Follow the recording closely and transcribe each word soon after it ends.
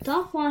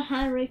Top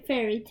 100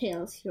 Fairy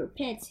Tales Your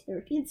Pets,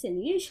 Your Kids,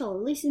 and You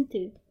Shall Listen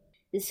to.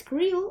 The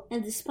Squirrel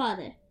and the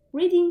Spider.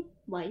 Reading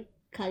by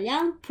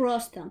Kalyan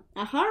Prostam.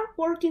 A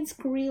hard-working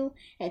squirrel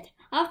had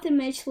after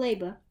much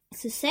labor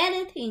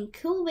succeeded in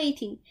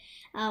cultivating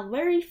a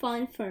very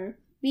fine fern.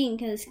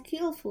 Being a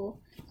skillful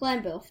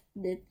climber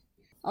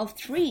of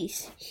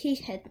trees, he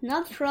had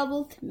not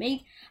troubled to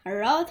make a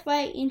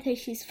roadway into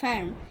his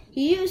farm.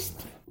 He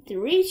used to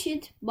reach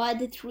it by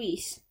the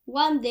trees.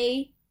 One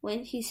day,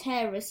 when his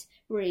harvest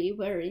was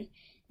very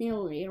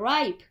nearly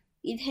ripe,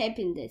 it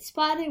happened that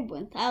Spider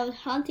went out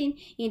hunting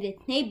in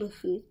that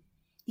neighborhood.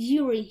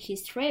 During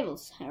his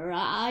travels, he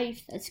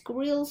arrived at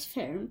Squirrel's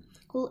farm,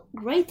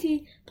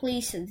 greatly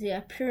pleased at the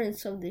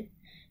appearance of the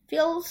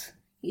fields.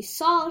 He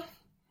sought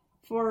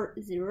for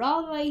the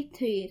roadway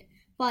to it,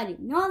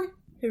 finding none.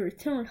 He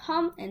returned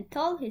home and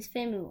told his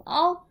family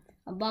all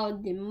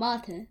about the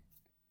matter.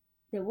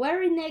 The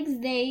very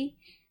next day,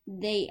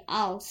 they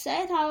all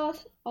set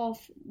out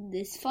of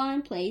this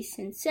fine place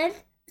and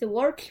set to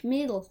work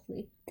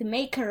immediately to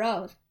make a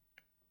road.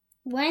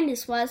 When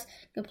this was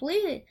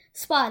completed,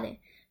 Spotted,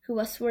 who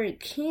was very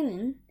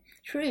keen,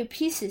 threw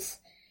pieces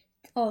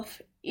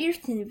of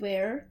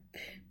earthenware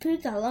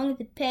put along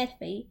the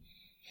pathway.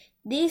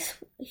 This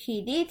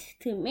he did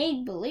to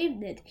make believe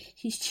that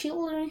his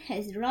children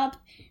had dropped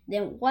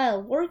them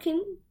while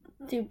working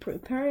to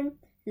prepare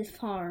the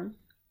farm.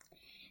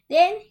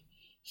 Then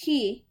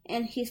he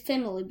and his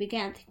family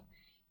began to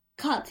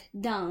cut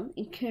down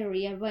and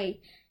carry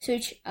away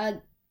such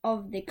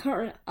of the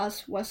corn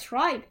as was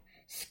ripe.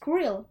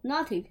 Squirrel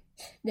noted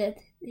that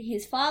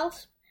his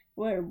fowls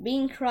were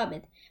being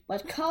robbed,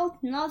 but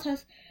caught not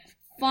as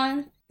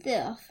fine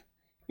thief.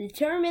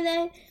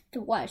 Determined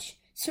to watch,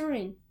 sure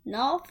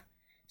enough,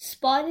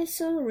 Spotty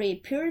soon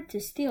reappeared to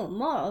steal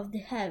more of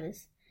the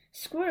harvest.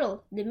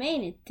 Squirrel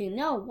demanded to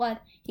know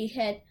what he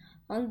had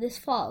on the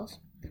fowls.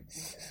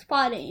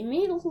 Spotty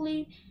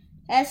immediately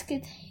asked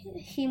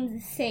him the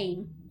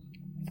same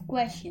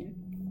question.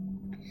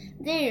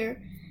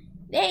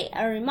 They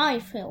are my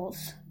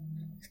fowls,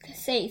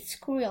 said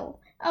Squirrel.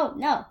 Oh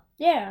no,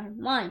 they are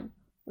mine,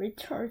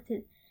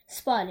 retorted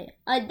Spotty.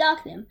 I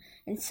dug them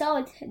and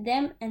sowed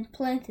them and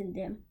planted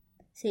them,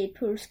 said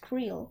poor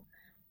Squirrel.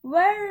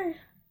 Where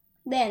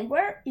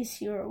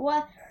is your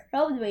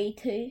roadway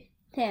to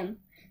them?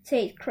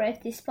 Said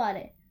crafty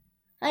Spotty.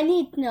 I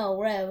need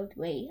no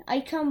roadway.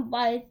 I come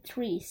by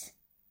trees,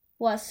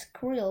 was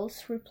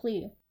Squirrel's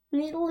reply.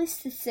 Needless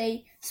to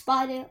say,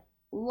 Spotty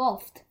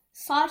laughed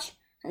such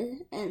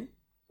an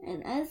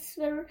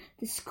answer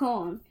to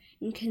scorn,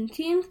 and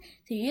continued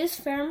to use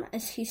farm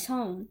as his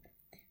own.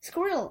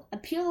 Squirrel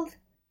appealed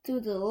to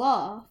the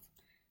law,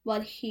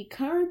 but he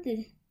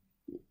couldn't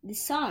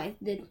decide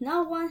that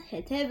no one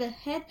had ever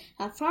had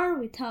a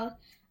farm without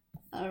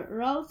a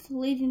road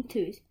leading to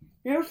it.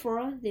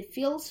 Therefore, the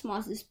fields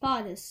must be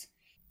Spotty's.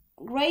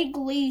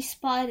 Greatly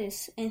Spotty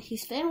and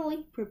his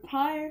family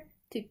prepared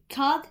to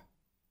cut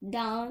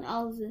down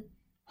all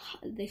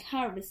the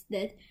harvest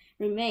that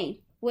remained.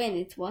 When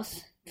it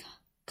was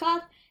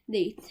cut,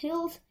 they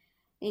tilled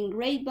in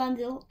great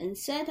bundle and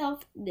set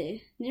off the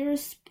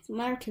nearest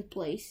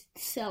marketplace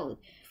to sell it.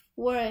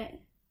 Where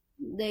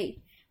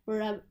they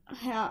were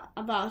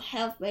about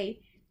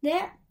halfway,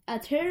 then a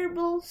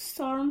terrible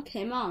storm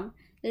came on.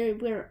 They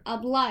were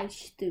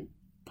obliged to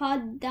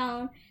put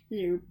down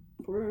their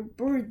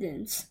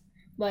burdens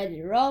by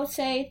the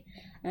roadside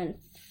and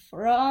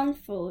run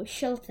for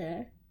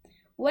shelter.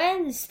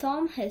 When the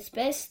storm had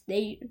passed,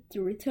 they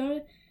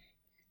returned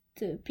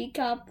to pick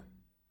up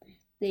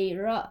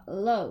their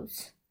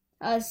loads.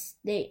 As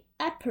they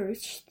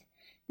approached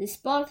the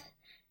spot,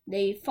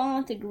 they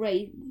found a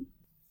great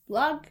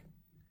black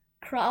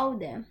crow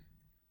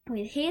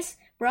with his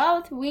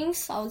broad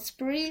wings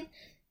outspread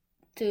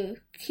to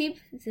keep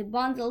the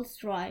bundles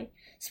dry.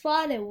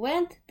 Spotty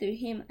went to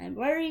him and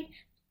very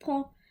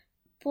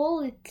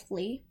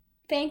politely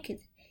thanked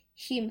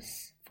him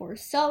for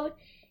so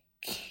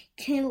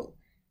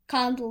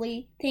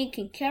kindly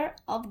taking care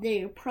of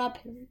their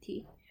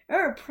property.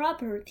 Our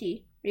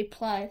property,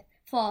 replied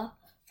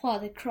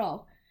Father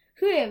Crow.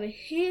 Whoever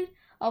heard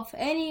of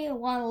any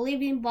one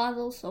leaving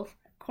bundles of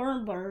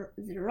corn by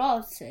the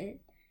roadside?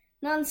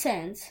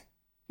 Nonsense,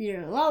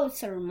 their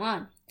loads are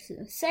mine. So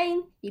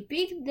saying, he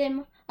picked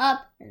them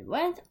up and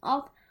went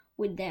off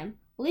with them,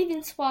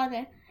 leaving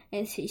Spotty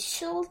and his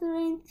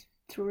children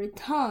to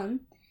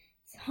return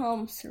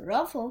home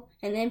ruffled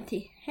and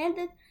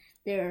empty-handed.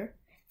 Their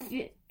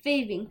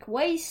thieving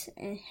ways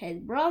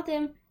had brought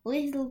them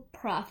little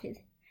profit.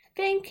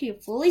 Thank you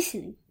for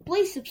listening.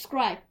 Please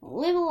subscribe and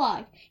leave a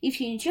like.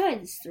 If you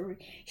enjoyed the story,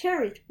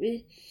 share it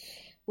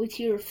with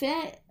your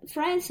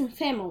friends and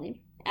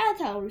family.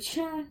 Add our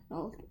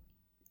channel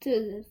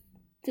to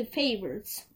favorites.